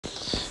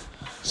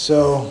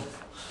So,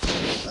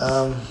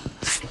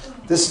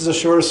 this is the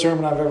shortest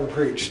sermon I've ever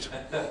preached.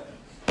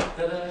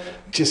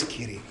 Just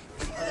kidding.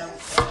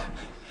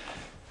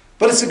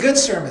 But it's a good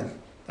sermon.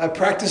 I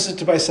practiced it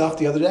to myself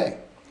the other day.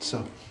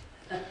 So,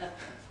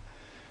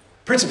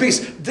 Prince of Peace.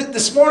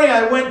 This morning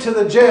I went to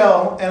the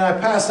jail and I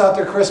passed out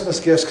their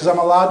Christmas gifts because I'm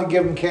allowed to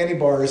give them candy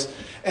bars.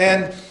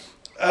 And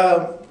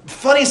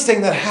funniest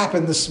thing that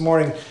happened this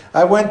morning,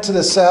 I went to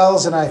the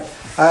cells and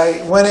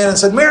I went in and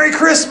said, "Merry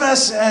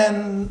Christmas!"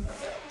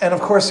 And of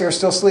course they were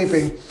still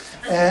sleeping.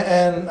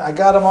 And I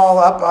got them all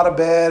up out of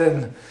bed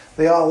and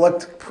they all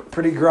looked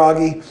pretty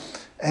groggy.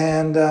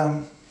 And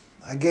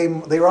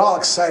they were all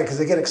excited because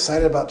they get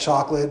excited about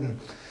chocolate.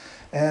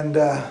 And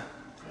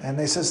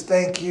they says,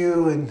 "Thank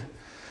you."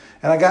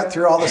 And I got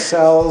through all the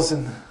cells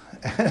and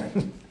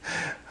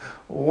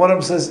one of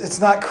them says, "It's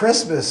not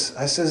Christmas."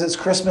 I says, "It's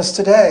Christmas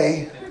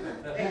today."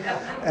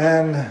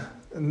 And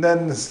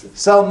then the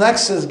cell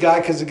next to this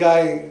guy, because the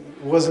guy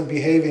wasn't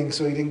behaving,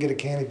 so he didn't get a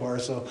candy bar.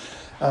 So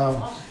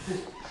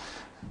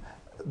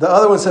the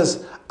other one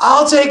says,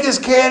 "I'll take his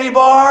candy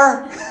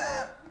bar,"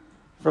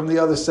 from the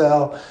other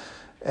cell.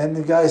 And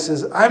the guy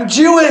says, "I'm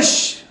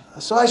Jewish,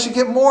 so I should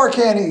get more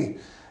candy."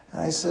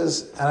 And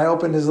I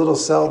opened his little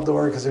cell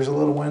door because there's a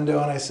little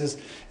window. And I says,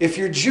 "If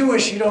you're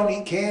Jewish, you don't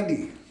eat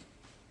candy."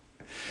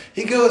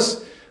 He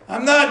goes,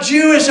 "I'm not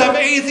Jewish, I'm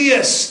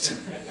atheist."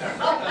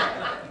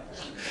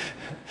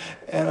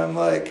 And I'm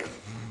like,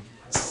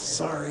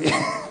 "Sorry,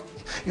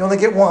 you only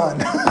get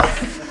one."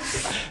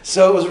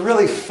 So it was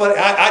really funny.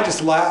 I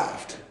just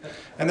laughed.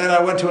 And then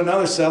I went to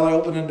another cell. I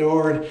opened the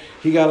door and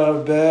he got out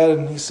of bed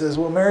and he says,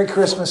 "Well, Merry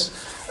Christmas,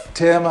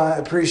 Tim, I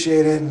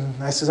appreciate it." And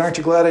I says, "Aren't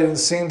you glad I didn't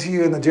sing to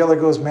you?" And the jailer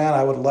goes, "Man,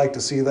 I would like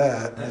to see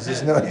that." And I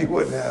says, "No, you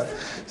wouldn't have."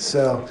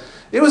 So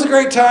it was a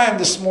great time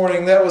this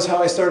morning. That was how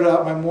I started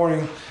out my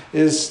morning,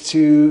 is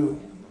to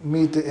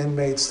meet the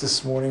inmates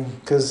this morning,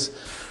 because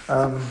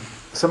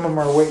some of them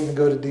are waiting to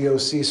go to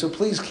DOC. So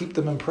please keep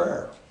them in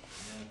prayer.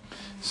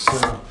 So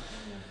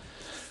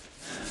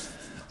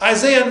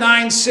Isaiah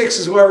 9:6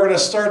 is where we're going to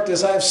start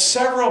this. I have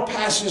several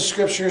passages of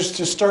scriptures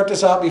to start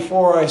this out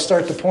before I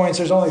start the points.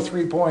 There's only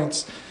 3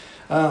 points.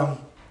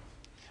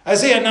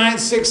 Isaiah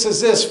 9:6 says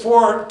this: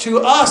 "For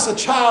to us a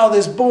child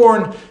is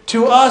born,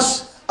 to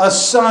us a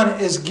son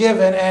is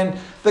given, and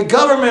the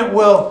government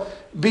will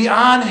be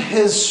on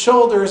his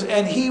shoulders,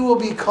 and he will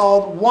be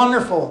called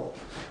Wonderful,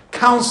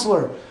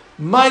 Counselor,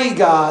 Mighty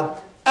God,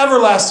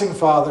 Everlasting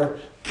Father,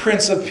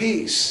 Prince of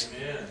Peace."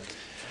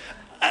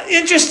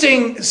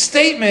 Interesting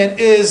statement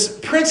is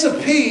Prince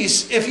of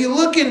Peace. If you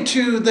look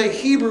into the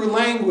Hebrew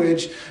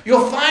language,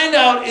 you'll find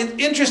out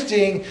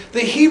interesting.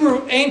 The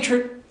Hebrew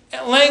ancient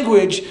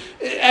language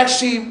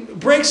actually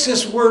breaks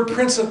this word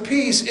Prince of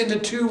Peace into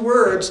 2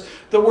 words.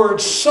 The word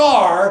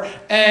Sar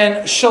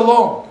and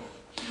Shalom.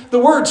 The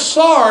word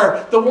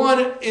Sar, the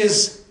one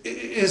is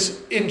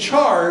in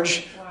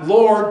charge,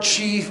 Lord,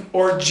 chief,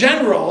 or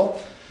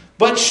general.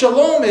 But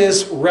Shalom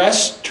is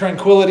rest,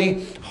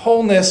 tranquility,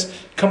 wholeness,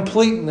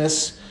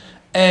 completeness,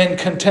 and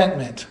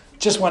contentment.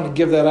 Just wanted to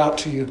give that out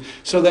to you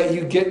so that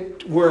you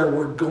get where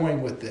we're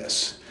going with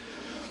this.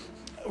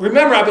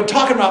 Remember, I've been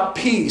talking about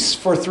peace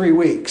for 3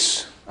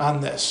 weeks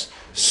on this.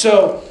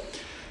 So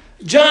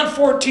John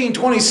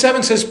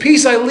 14:27 says,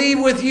 "Peace I leave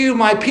with you,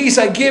 my peace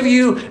I give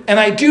you, and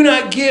I do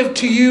not give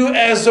to you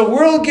as the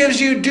world gives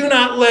you. Do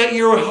not let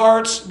your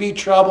hearts be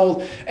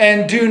troubled,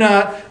 and do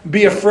not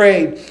be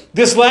afraid."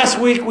 This last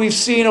week we've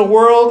seen a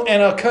world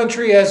and a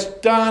country, as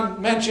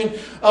Don mentioned,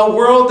 a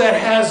world that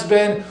has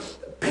been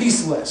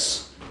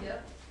peaceless.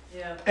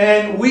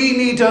 And we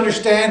need to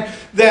understand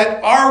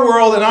that our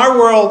world,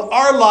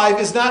 our life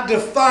is not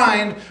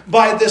defined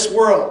by this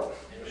world.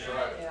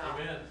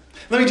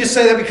 Let me just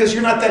say that because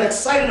you're not that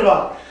excited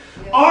about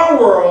it. Our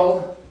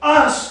world,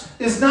 us,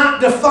 is not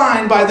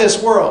defined by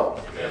this world.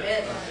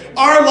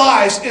 Our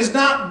lives is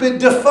not been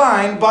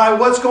defined by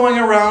what's going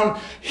around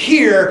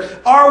here.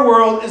 Our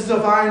world is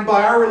defined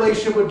by our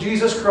relationship with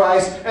Jesus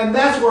Christ, and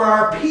that's where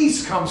our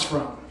peace comes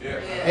from.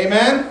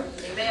 Amen?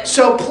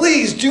 So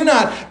please do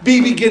not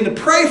begin to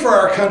pray for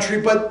our country,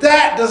 but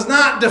that does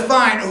not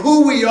define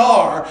who we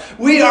are.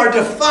 We are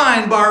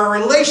defined by our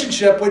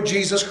relationship with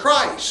Jesus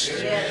Christ.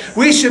 Yes.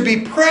 We should be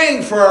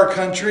praying for our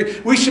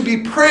country. We should be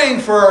praying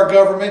for our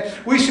government.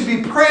 We should be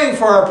praying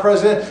for our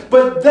president,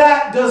 but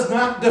that does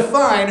not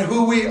define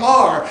who we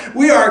are.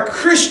 We are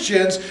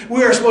Christians.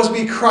 We are supposed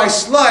to be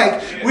Christ-like.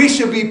 Yes. We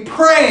should be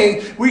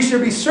praying. We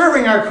should be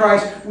serving our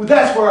Christ.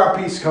 That's where our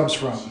peace comes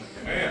from.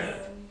 Amen.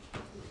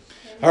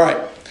 All right.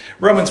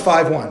 Romans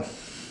 5:1.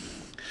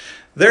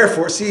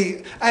 Therefore,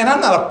 see, and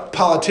I'm not a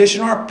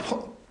politician or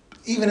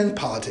even in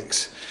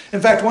politics. In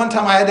fact, one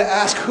time I had to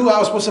ask who I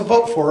was supposed to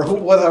vote for,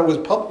 whether I was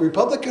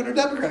Republican or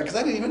Democrat, because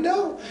I didn't even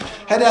know.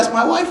 I had to ask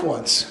my wife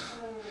once.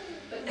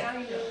 But now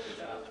you know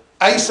the job.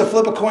 I used to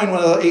flip a coin when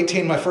I was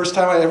 18, my first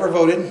time I ever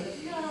voted.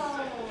 No.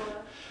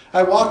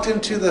 I walked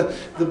into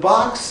the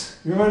box.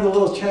 You remember the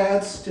little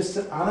Chads? Just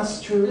an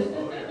honest truth.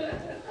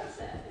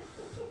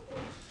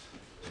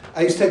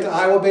 I used to take the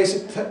Iowa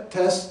Basic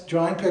Test,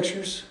 drawing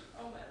pictures.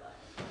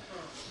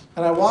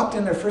 And I walked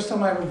in there, first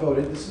time I ever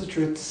voted. This is the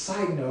truth.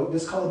 Side note,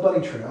 this is called a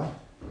buddy trail.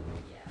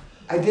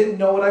 I didn't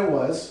know what I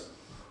was,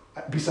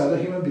 besides a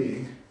human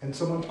being. And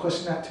someone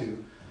questioned that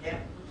too. Yeah.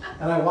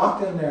 And I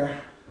walked in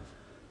there,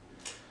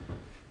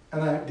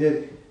 and I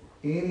did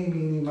eeny,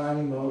 meeny,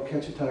 miny, moe,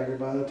 catch a tiger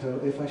by the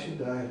toe, if I should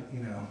die, you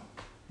know.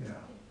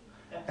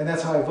 And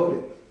that's how I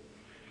voted.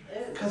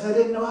 Because I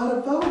didn't know how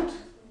to vote.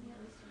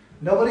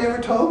 Nobody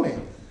ever told me.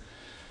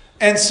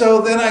 And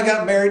so then I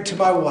got married to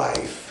my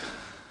wife,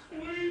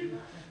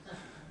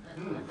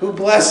 who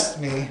blessed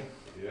me,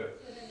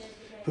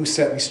 who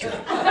set me straight.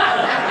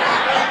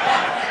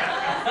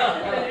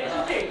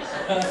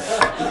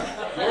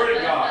 Glory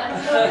to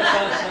God.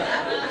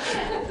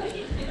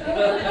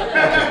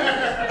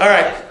 All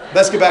right,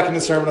 let's get back into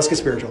the sermon. Let's get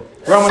spiritual.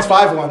 Romans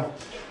 5:1.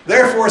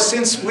 Therefore,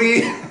 since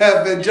we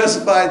have been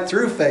justified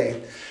through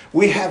faith,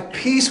 we have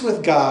peace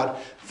with God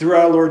through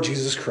our Lord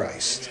Jesus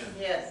Christ.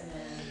 Yes.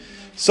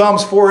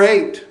 Psalms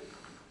 4:8.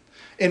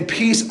 In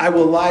peace I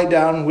will lie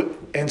down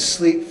and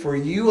sleep, for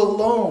you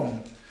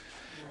alone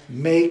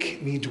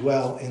make me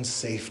dwell in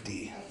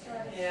safety.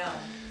 Yeah.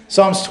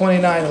 Psalms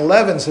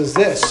 29:11 says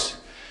this: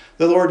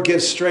 the Lord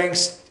gives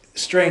strength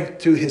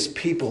to his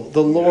people.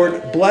 The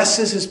Lord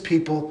blesses his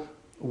people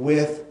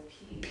with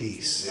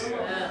peace.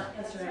 Yeah.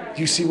 That's right.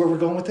 Do you see where we're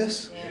going with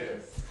this? Yes.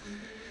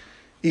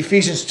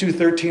 Ephesians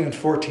 2:13 and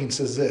 14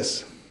 says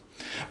this: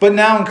 but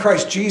now in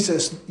Christ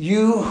Jesus,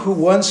 you who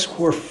once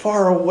were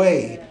far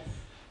away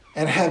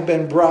and have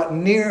been brought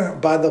near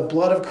by the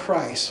blood of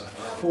Christ,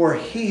 for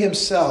he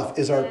himself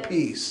is our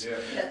peace,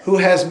 who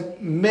has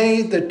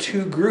made the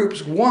two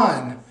groups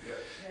one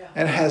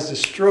and has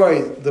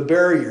destroyed the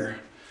barrier,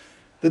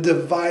 the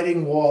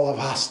dividing wall of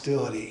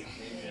hostility.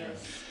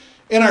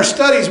 In our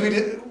studies,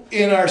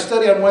 in our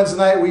study on Wednesday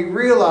night, we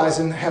realized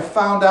and have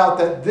found out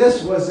that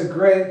this was a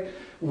great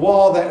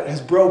wall that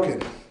has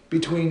broken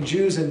between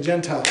Jews and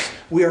Gentiles.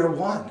 We are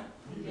one.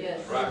 Yes.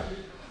 Right.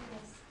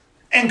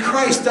 And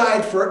Christ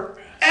died for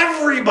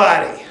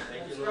everybody.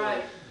 That's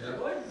right.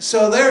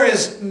 So there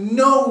is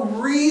no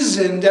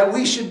reason that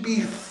we should be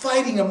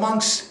fighting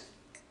amongst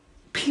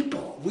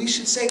people. We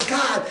should say,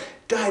 God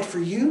died for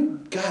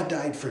you. God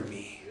died for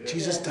me.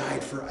 Jesus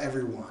died for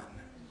everyone.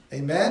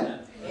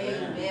 Amen?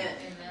 Amen.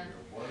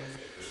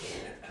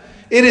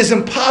 It is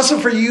impossible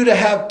for you to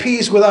have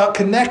peace without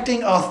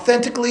connecting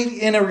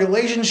authentically in a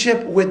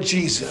relationship with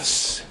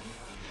Jesus.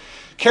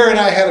 Carrie and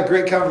I had a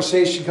great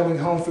conversation coming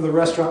home from the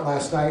restaurant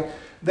last night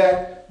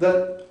that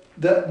the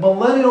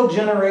millennial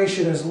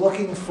generation is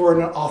looking for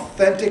an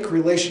authentic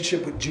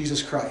relationship with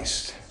Jesus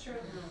Christ.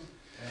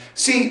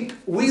 See,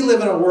 we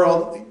live in a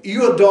world,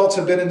 you adults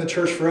have been in the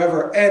church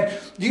forever, and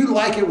you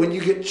like it when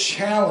you get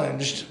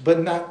challenged, but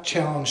not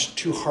challenged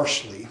too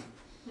harshly.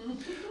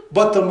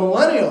 But the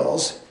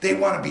millennials, they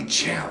want to be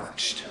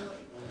challenged.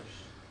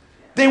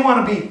 They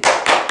want to be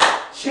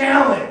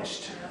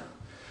challenged.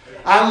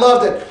 I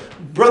love that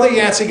Brother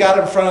Yancey got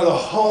in front of the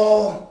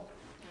whole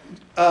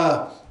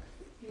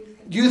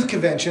youth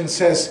convention and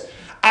says,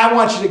 I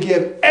want you to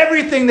give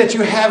everything that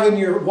you have in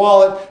your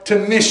wallet to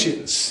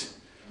missions.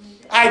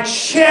 I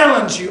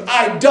challenge you.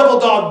 I double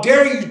dog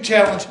dare you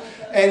challenge.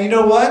 And you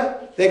know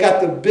what? They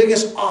got the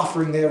biggest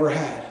offering they ever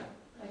had.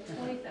 Like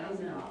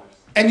 $20,000.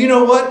 And you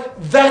know what?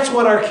 That's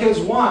what our kids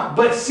want.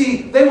 But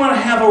see, they want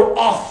to have an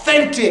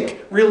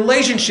authentic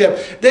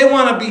relationship. They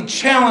want to be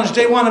challenged.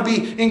 They want to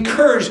be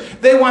encouraged.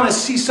 They want to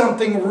see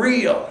something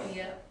real.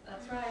 Yeah,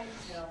 that's right.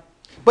 Yeah.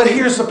 But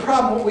here's the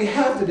problem. What we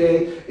have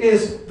today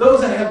is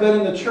those that have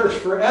been in the church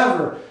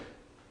forever,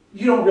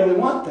 you don't really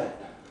want that.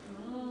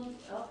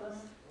 Help us.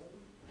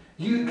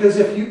 Because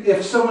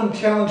if someone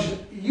challenges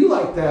you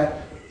like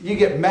that, you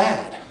get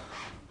mad.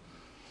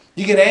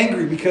 You get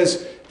angry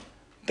because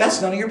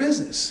that's none of your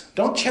business.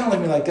 Don't challenge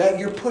me like that.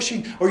 You're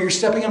pushing or you're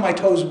stepping on my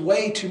toes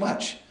way too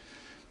much.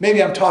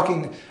 Maybe I'm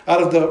talking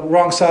out of the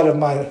wrong side of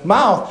my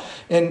mouth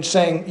and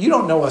saying, you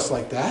don't know us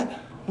like that.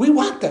 We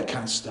want that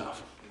kind of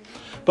stuff.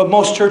 But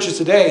most churches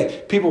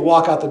today, people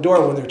walk out the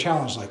door when they're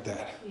challenged like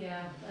that.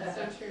 Yeah, that's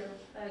so true.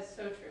 That is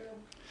so true.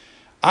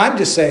 I'm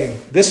just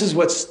saying, this is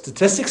what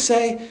statistics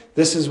say.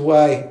 This is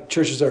why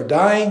churches are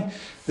dying.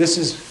 This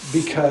is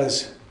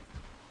because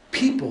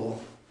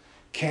people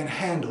can't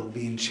handle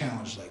being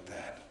challenged like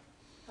that.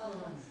 Help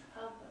us.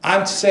 Help us.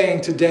 I'm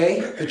saying today,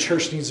 the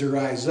church needs to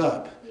rise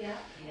up Yeah.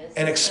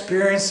 and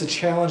experience the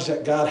challenge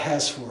that God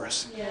has for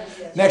us.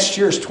 Yes. Next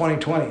year is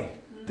 2020,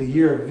 the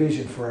year of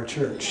vision for our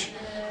church.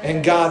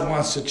 And God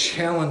wants to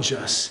challenge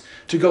us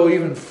to go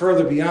even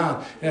further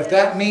beyond. And if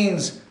that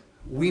means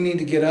we need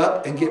to get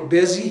up and get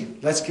busy,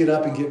 let's get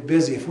up and get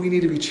busy. If we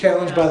need to be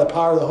challenged by the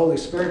power of the Holy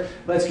Spirit,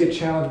 let's get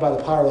challenged by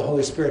the power of the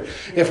Holy Spirit.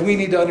 If we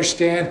need to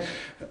understand,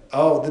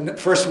 the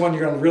first one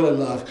you're going to really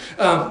love.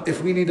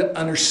 If we need to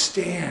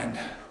understand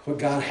what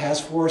God has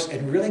for us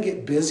and really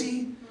get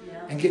busy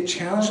and get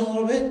challenged a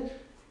little bit,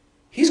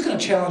 He's going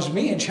to challenge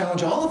me and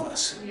challenge all of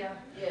us. Yeah.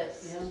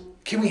 Yes.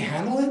 Can we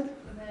handle it?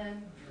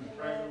 Amen.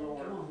 Praise the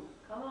Lord.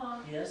 Come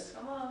on. Yes.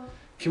 Come on.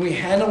 Can we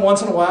handle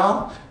once in a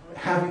while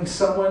having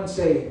someone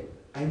say,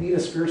 I need a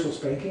spiritual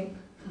spanking?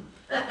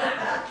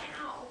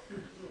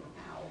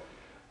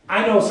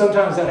 I know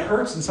sometimes that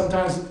hurts and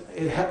sometimes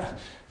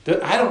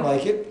I don't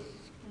like it.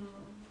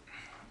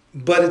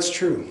 But it's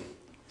true.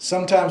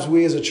 Sometimes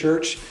we as a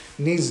church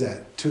needs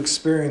that to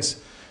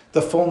experience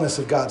the fullness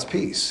of God's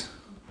peace.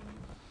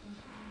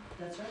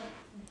 That's right.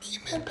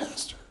 Amen,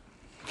 Pastor.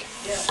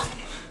 Yeah.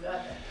 You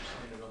got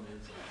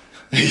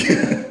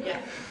that.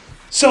 Yeah.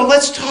 So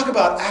let's talk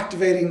about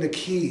activating the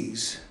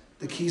keys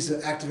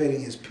to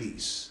activating his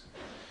peace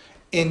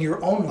in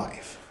your own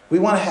life. We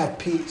want to have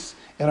peace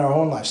in our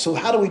own life. So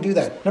how do we do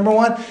that? Number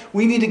one,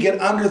 we need to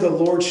get under the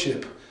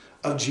lordship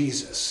of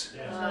Jesus.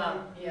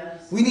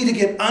 Yes. We need to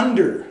get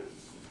under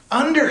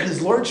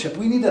his lordship.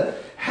 We need to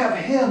have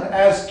him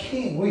as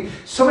king.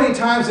 So many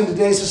times in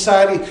today's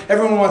society,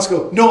 everyone wants to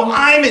go, no,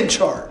 I'm in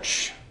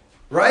charge,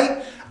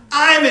 right?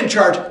 I'm in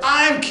charge.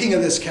 I'm king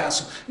of this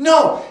castle.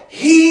 No,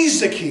 he's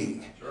the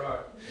king.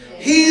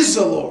 He's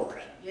the Lord.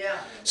 Yeah.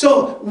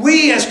 So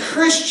we as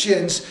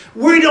Christians,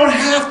 we don't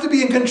have to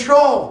be in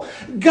control.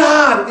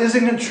 God is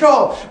in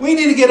control. We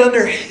need to get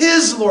under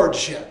his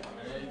lordship.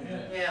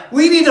 Yeah.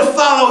 We need to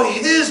follow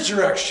his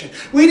direction.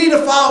 We need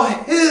to follow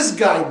his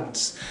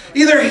guidance.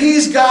 Either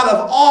he's God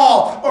of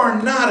all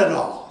or not at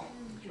all.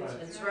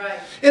 That's right.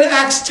 In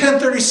Acts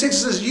 10:36 it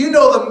says, you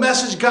know the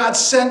message God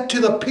sent to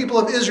the people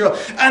of Israel,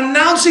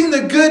 announcing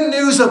the good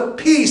news of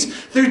peace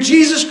through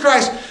Jesus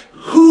Christ,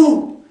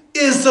 who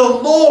is the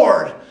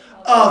Lord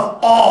of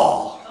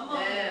all.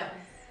 Yeah.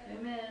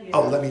 Amen.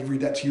 Oh, let me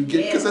read that to you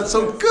again because that's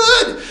so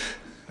good.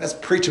 That's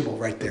preachable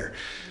right there.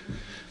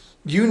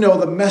 You know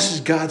the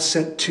message God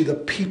sent to the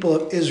people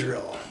of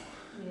Israel,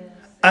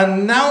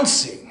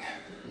 announcing,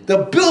 the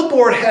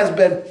billboard has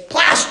been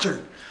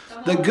plastered,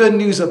 the good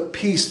news of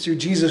peace through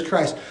Jesus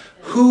Christ,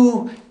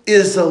 who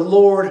is the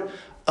Lord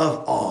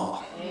of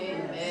all.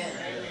 Amen.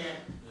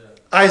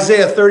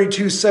 Isaiah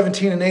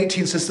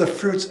 32:17-18 says the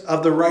fruits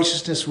of the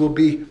righteousness will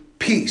be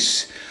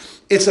peace.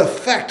 Its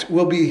effect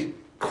will be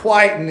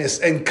quietness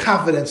and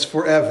confidence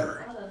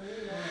forever.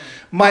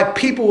 My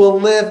people will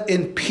live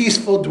in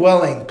peaceful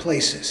dwelling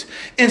places,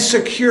 in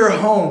secure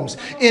homes,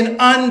 in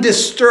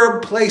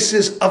undisturbed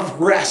places of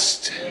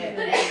rest.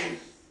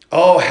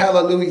 Oh,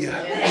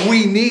 hallelujah.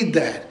 We need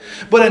that.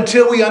 But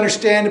until we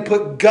understand to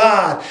put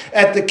God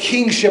at the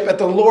kingship, at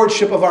the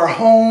lordship of our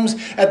homes,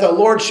 at the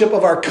lordship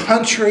of our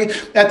country,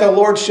 at the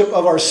lordship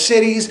of our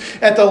cities,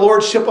 at the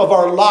lordship of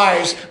our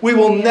lives, we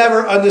will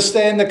never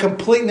understand the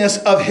completeness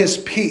of his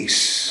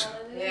peace.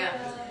 Yeah.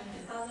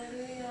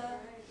 Hallelujah.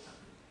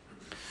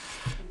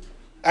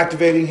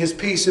 Activating his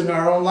peace in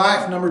our own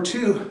life. Number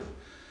two,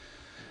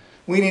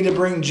 we need to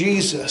bring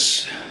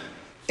Jesus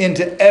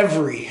into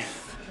every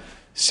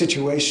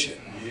situation.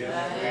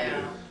 Yeah.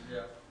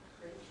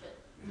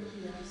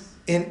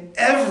 In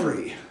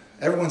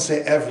everyone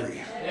say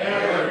every.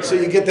 So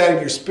you get that in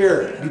your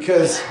spirit,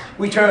 because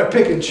we try to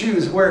pick and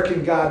choose where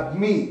can God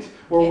meet,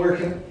 or where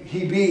can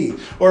he be,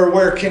 or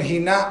where can he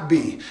not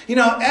be. You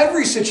know,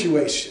 every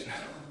situation,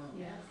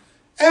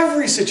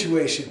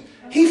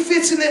 he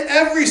fits into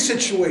every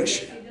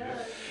situation.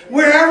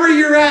 Wherever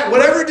you're at,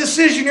 whatever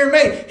decision you're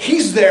made,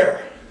 he's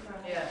there.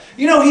 Yeah.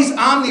 You know, he's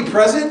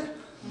omnipresent.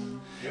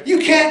 You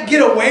can't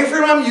get away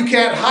from him. You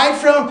can't hide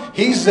from him.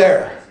 He's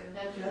there.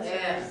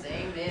 Yes.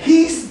 Amen.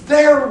 He's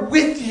there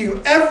with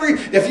you.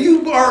 If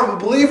you are a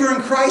believer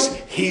in Christ,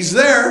 he's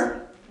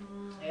there.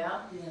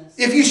 Yeah.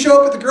 If you show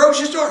up at the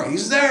grocery store,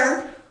 he's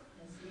there.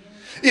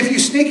 If you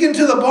sneak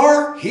into the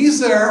bar,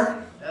 he's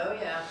there. Oh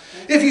yeah.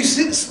 If you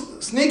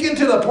sneak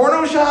into the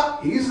porno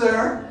shop, he's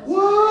there.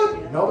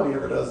 What? Nobody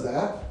ever does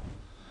that.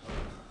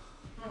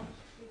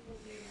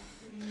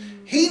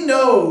 He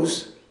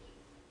knows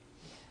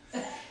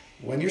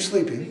when you're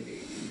sleeping.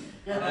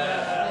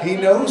 He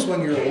knows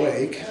when you're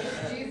awake.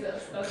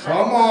 Jesus. That's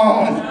Come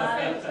on.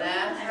 That's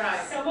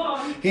right. Come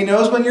on. He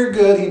knows when you're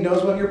good. He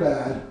knows when you're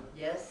bad.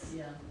 Yes.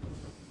 Yeah.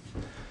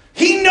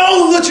 He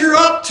knows what you're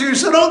up to,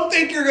 so don't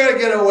think you're going to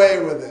get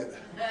away with it.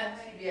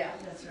 Yeah.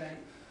 That's right.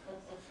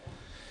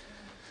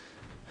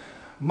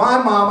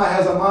 My mama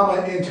has a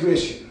mama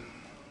intuition.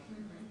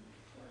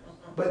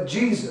 But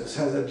Jesus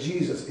has a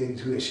Jesus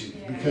intuition,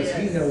 because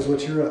he knows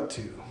what you're up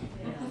to.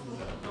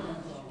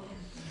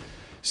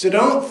 So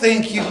don't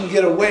think you can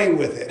get away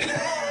with it.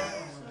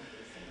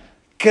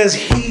 Because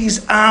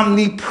he's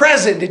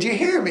omnipresent. Did you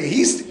hear me?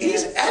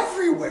 He's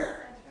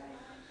everywhere.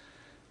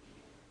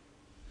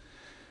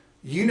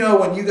 You know,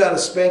 when you got a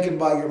spanking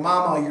by your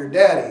mama or your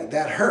daddy,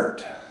 that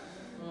hurt.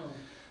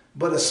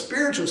 But a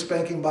spiritual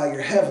spanking by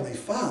your heavenly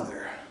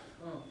Father,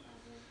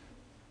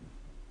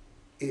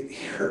 it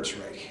hurts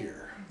right here.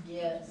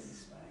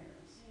 Yes.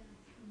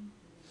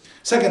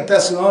 2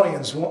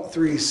 Thessalonians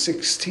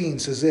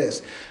 3:16 says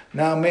this,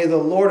 now may the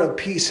Lord of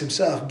peace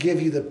himself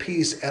give you the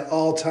peace at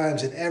all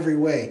times in every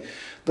way.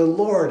 The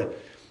Lord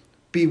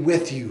be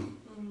with you,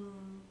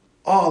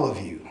 all of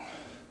you.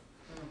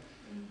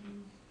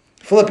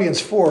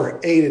 Philippians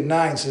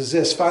 4:8-9 says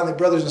this, finally,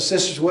 brothers and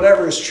sisters,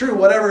 whatever is true,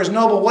 whatever is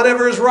noble,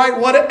 whatever is right,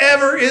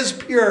 whatever is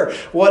pure,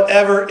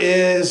 whatever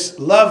is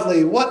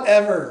lovely,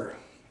 whatever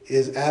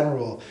is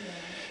admirable,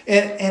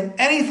 and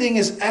anything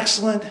is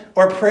excellent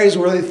or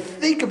praiseworthy,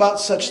 think about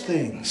such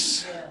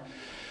things. Yeah.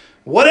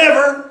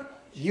 Whatever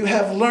you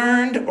have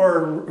learned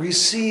or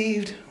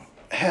received,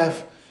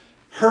 have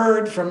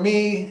heard from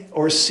me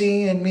or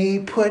seen in me,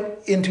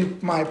 put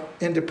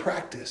into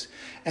practice.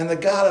 And the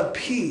God of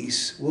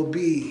peace will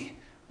be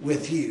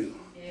with you.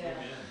 Yeah.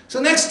 So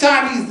next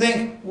time you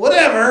think,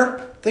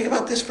 whatever, think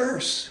about this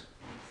verse.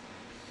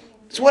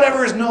 It's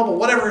whatever is noble,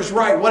 whatever is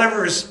right,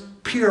 whatever is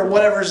pure,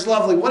 whatever is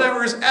lovely,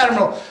 whatever is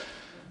admirable.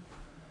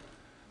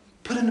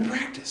 Put into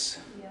practice.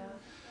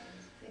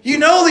 You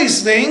know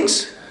these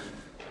things.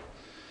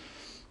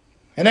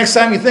 And next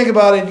time you think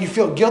about it and you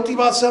feel guilty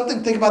about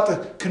something, think about the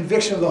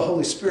conviction of the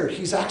Holy Spirit.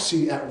 He's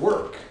actually at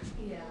work.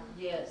 Yeah.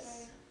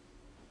 Yes.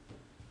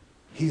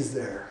 He's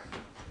there.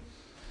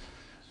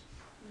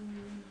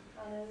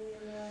 Hallelujah,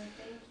 Lord.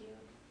 Thank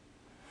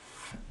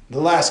you. The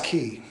last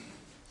key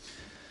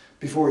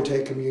before we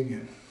take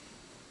communion.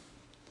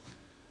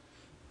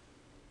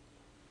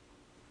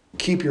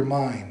 Keep your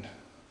mind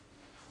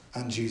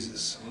on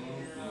Jesus.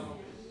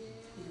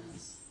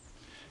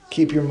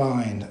 Keep your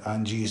mind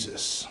on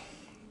Jesus.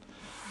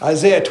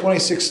 Isaiah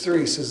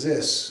 26:3 says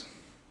this.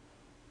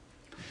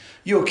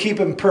 You will keep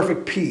him in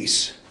perfect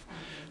peace,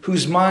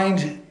 whose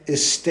mind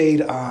is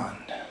stayed on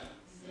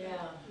Yeah.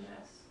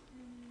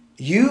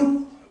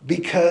 you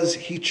because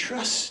he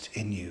trusts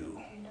in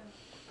you.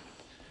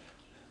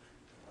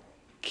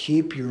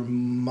 Keep your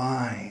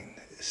mind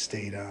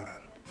stayed on.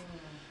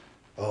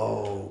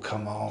 Oh,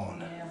 come on.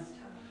 Yeah.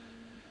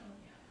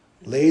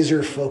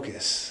 Laser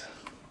focus.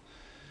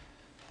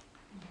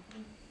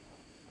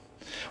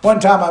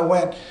 One time I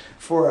went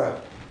for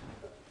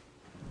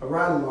a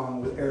ride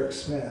along with Eric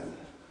Smith.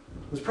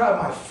 It was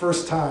probably my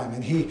first time,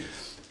 and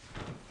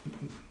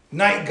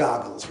night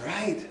goggles,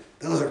 right?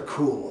 Those are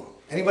cool.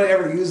 Anybody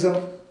ever use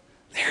them?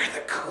 They're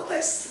the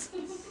coolest.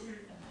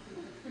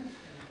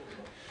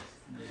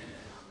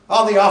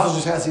 All the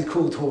officers has these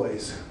cool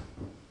toys.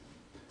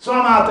 So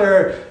I'm out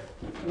there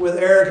with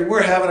Eric, and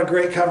we're having a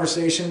great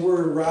conversation.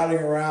 We're riding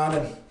around,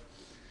 and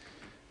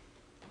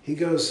he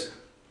goes,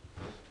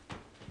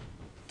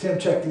 Tim,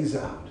 check these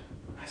out.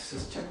 I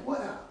says, check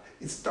what out?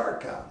 It's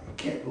dark out. You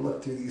can't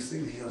look through these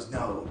things. He goes,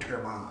 no,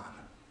 turn them on.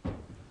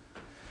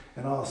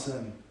 And all of a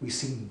sudden, we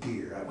seen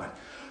deer. I went,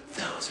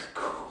 those are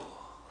cool.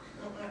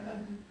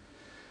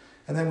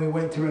 And then we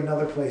went through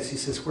another place. He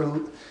says,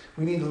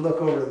 we need to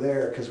look over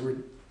there because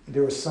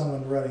there was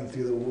someone running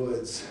through the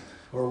woods,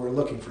 or we're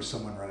looking for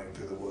someone running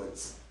through the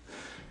woods.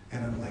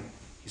 And I'm like,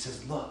 he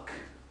says, look.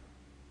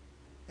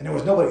 And there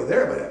was nobody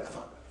there, but I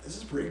thought, this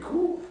is pretty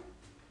cool.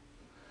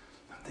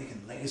 I'm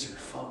thinking laser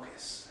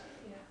focus.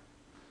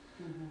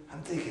 Yeah.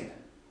 I'm thinking,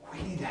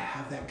 we need to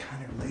have that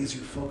kind of laser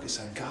focus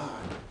on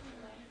God,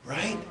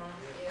 right?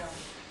 Yeah.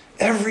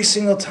 Every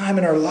single time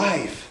in our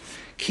life,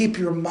 keep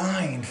your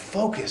mind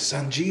focused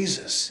on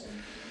Jesus.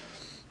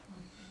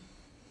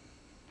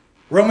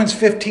 Romans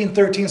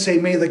 15:13 say,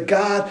 may the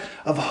God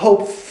of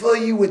hope fill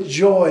you with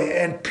joy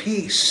and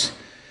peace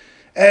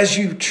as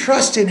you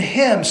trust in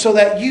him so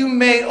that you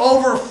may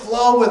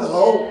overflow with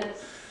hope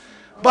Yes.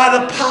 by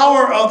the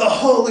power of the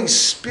Holy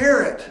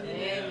Spirit.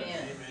 Amen.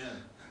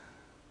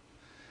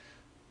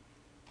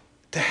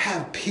 To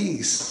have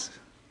peace,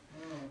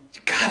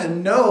 you got to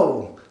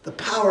know the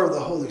power of the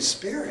Holy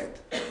Spirit.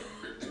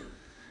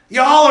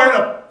 Y'all are in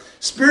a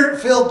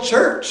spirit-filled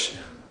church.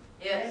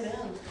 Yes.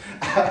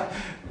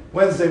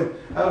 Wednesday,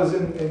 I was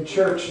in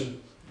church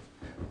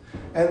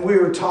and we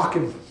were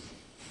talking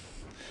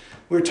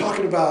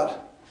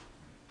about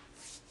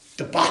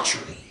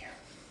debauchery,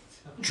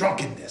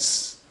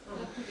 drunkenness.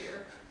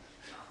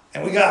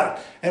 And we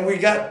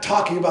got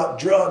talking about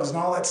drugs and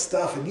all that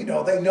stuff, and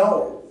they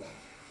know.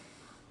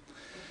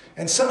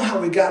 And somehow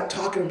we got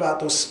talking about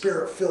those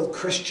spirit-filled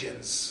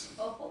Christians.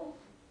 Oh.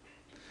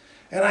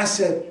 And I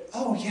said,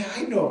 oh yeah,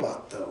 I know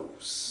about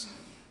those.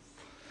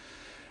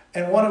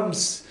 And one of them,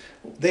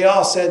 they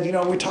all said,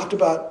 we talked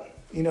about,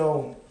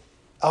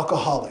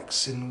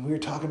 alcoholics. And we were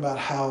talking about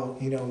how,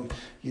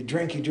 you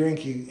drink,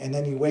 and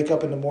then you wake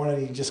up in the morning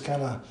and you just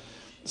kind of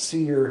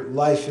see your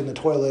life in the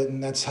toilet,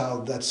 and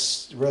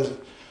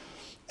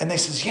and they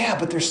says, yeah,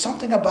 but there's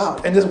something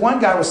about, and this one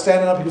guy was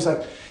standing up, he was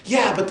like,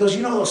 yeah, but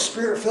those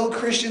spirit-filled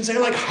Christians, they're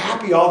like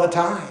happy all the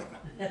time.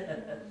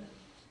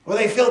 Or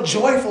they feel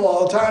joyful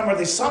all the time, or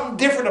there's something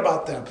different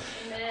about them.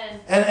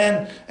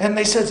 Amen. And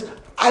they said,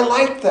 I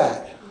like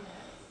that.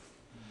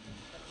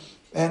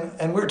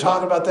 And we were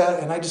talking about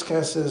that, and I just kind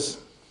of says,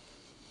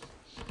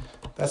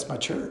 that's my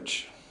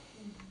church.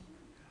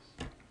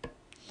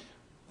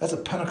 That's a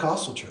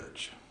Pentecostal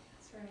church.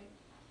 That's right.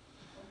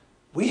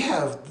 We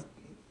have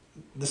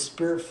the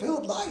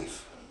spirit-filled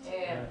life.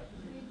 Yeah.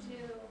 Me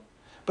too.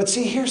 But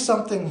see, here's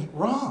something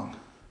wrong.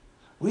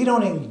 We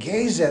don't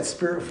engage that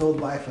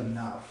spirit-filled life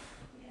enough.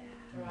 Yeah.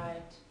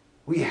 Right.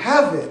 We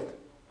have it,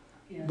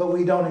 but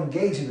we don't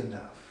engage it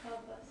enough.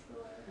 Help us,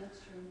 Lord. That's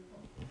true.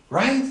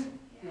 Right?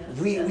 Yeah.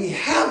 We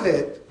have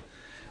it,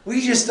 we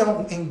just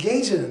don't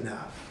engage it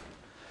enough.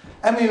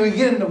 I we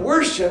get into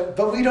worship,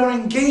 but we don't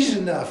engage it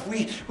enough.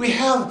 We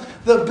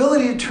have the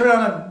ability to turn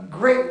on a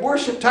great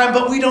worship time,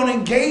 but we don't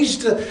engage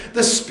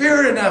the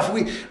Spirit enough.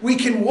 We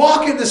can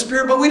walk in the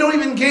Spirit, but we don't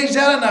even engage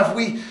that enough.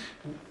 We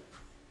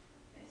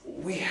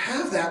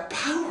have that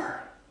power.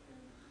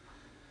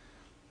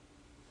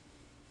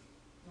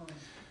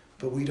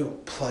 But we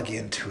don't plug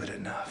into it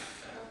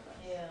enough.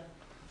 Yeah.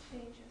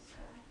 Change us,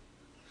 God.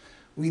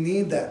 We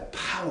need that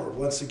power.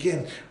 Once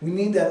again, we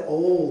need that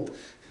old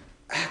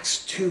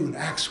Acts 2 and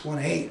Acts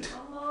 1:8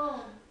 Come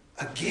on.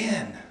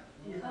 again.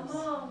 Come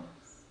on.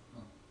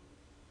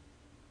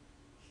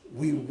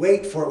 We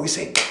wait for it. We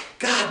say,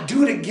 God,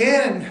 do it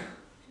again.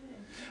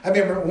 I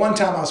remember one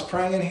time I was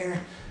praying in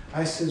here.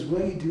 I says,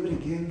 will you do it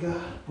again,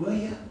 God? Will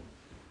you?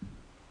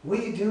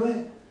 Will you do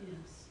it?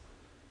 Yes.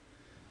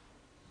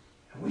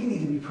 And we need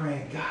to be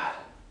praying, God,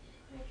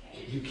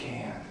 Okay. you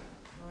can.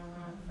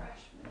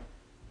 Freshman.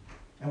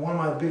 And one of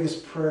my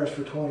biggest prayers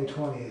for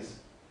 2020 is,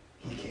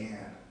 he can.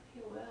 He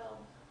will.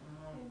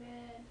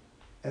 Amen.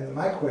 And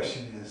my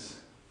question is,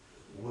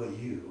 will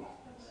you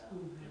I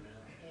will.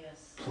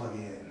 Yes. plug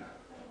in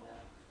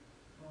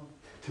I will.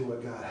 to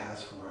what God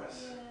has for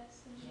us?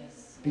 Yes. In Yes.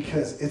 Jesus'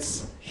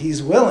 Because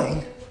he's willing,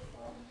 name.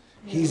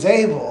 he's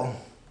able.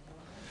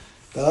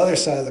 The other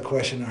side of the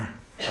question are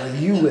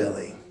you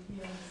willing?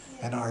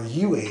 And are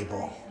you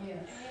able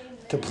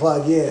to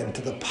plug in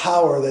to the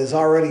power that is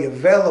already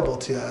available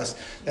to us,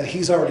 that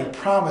he's already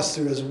promised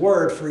through his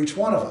word for each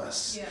one of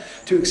us?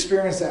 To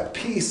experience that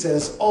peace that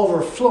is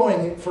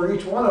overflowing for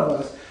each one of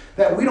us,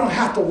 that we don't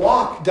have to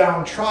walk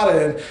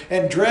downtrodden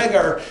and drag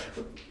our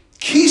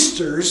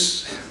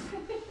keisters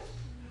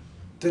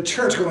to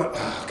church going,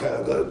 oh,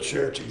 gotta go to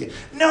church again.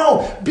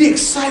 No, be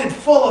excited,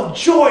 full of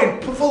joy,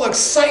 and full of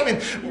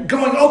excitement,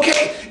 going,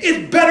 okay,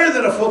 it's better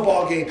than a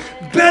football game,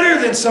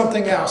 better than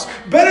something else,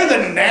 better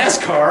than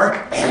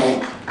NASCAR,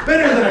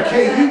 better than a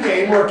KU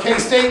game or a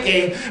K-State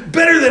game,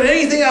 better than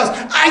anything else.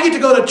 I get to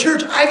go to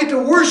church, I get to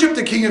worship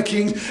the King of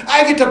Kings,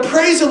 I get to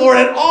praise the Lord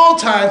at all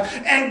times,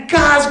 and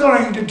God's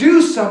going to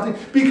do something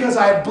because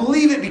I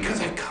believe it,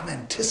 because I come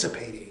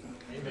anticipating.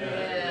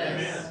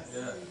 Yes.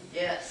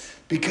 Yes.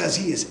 Because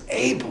he is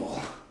able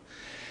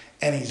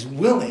and he's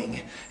willing.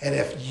 And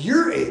if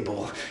you're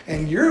able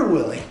and you're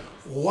willing,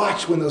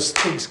 watch when those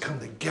things come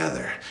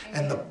together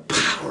and the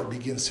power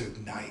begins to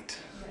ignite.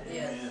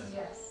 Yes.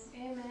 Yes.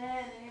 Amen.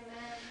 Amen.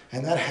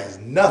 And that has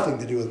nothing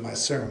to do with my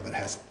sermon, but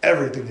has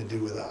everything to do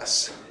with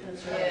us.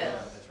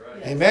 Yes.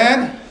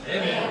 Amen?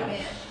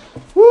 Amen.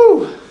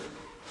 Woo!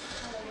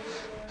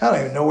 I don't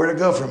even know where to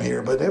go from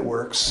here, but it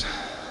works.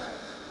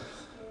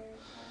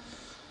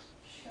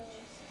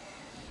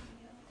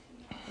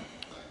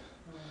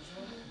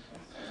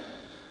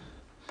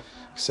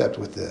 Except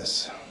with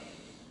this.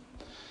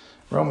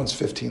 Romans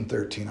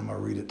 15:13, I'm going to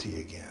read it to you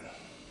again.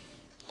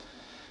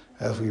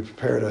 As we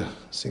prepare to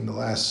sing the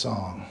last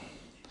song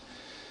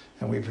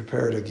and we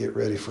prepare to get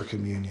ready for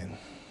communion.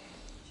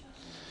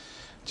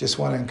 Just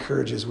want to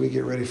encourage as we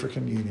get ready for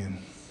communion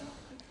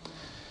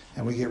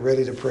and we get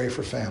ready to pray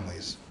for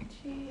families.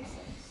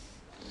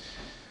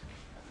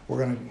 We're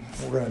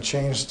going to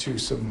change to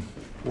some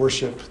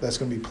worship that's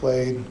going to be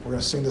played. We're going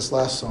to sing this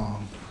last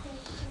song.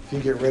 If you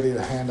get ready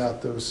to hand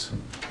out those,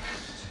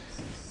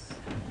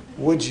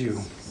 would you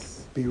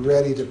be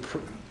ready to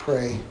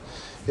pray?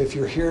 If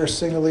you're here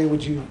singly,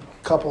 would you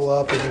couple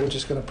up and we're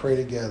just going to pray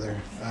together?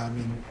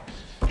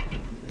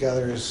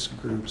 Gather as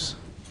groups.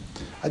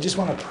 I just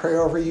want to pray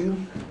over you,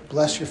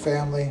 bless your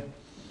family,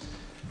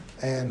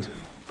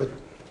 but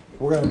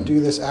we're going to do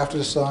this after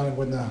the song, and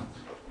when the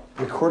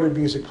recorded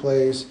music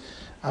plays,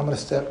 I'm going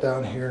to step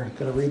down here,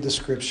 going to read the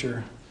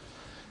scripture,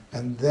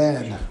 and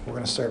then we're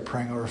going to start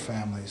praying over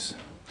families.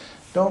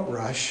 Don't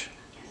rush.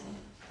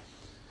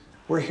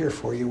 We're here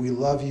for you. We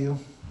love you.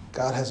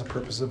 God has a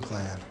purpose and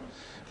plan.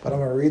 But I'm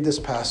going to read this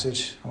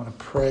passage. I'm going to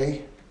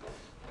pray,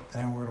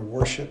 and then we're going to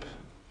worship,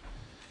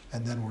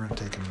 and then we're going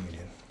to take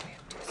communion.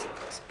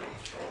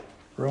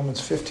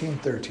 Romans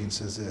 15:13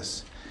 says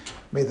this: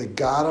 may the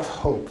God of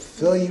hope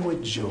fill you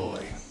with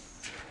joy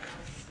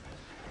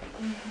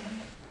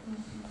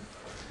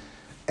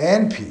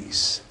and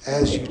peace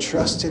as you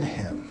trust in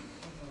him,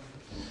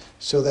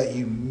 so that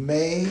you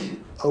may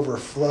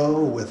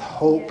overflow with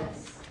hope.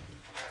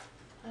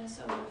 Let's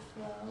overflow.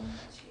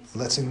 Jesus.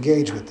 Let's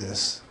engage with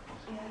this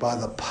by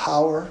the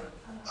power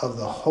of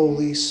the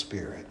Holy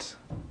Spirit.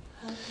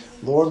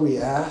 Lord, we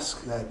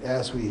ask that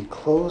as we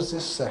close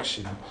this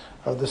section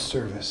of the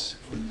service,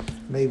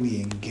 may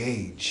we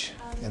engage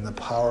in the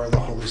power of the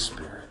Holy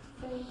Spirit.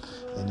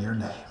 In your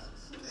name,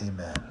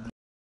 amen.